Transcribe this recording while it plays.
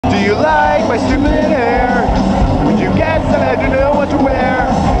Do you like my stupid hair? Would you guess that I don't know what to wear?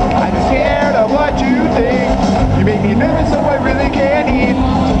 I'm scared of what you think. You make me nervous so I really can't eat.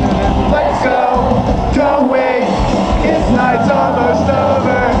 Let's go, don't wait. This night's almost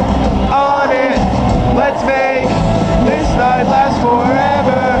over. On it, let's make this night last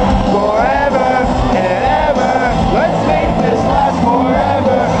forever. Forever and ever. Let's make this last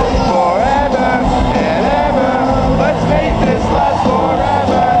forever. Forever and ever. Let's make this last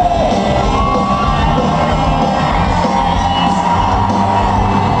forever.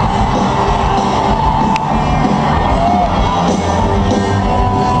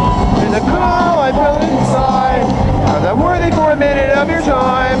 In the call I felt inside, I'm not worthy for a minute of your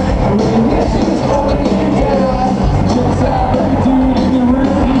time.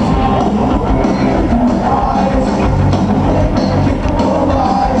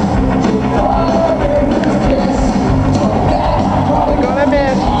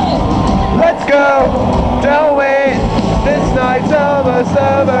 Let's go, don't wait, this night's almost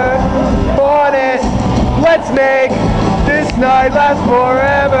over. On it, let's make this night last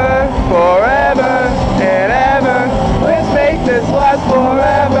forever. Forever and ever. Let's make this last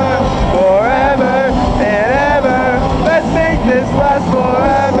forever. Forever and ever. Let's make this last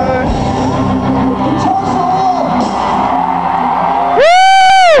forever.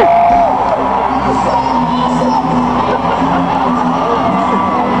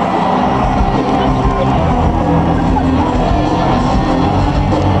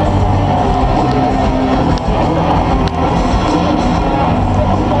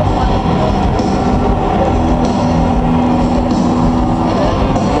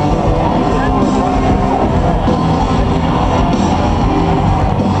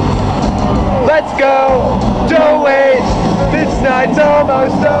 Let's go, don't wait, this night's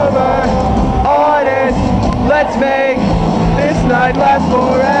almost over. On it, let's make this night last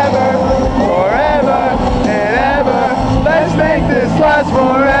forever. Forever and ever. Let's make this last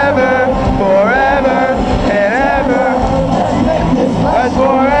forever. Forever and ever. Last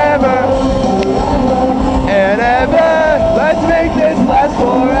forever and ever. Let's make this last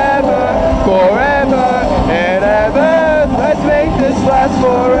forever. Forever and ever. Let's make this last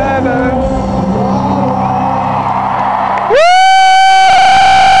forever.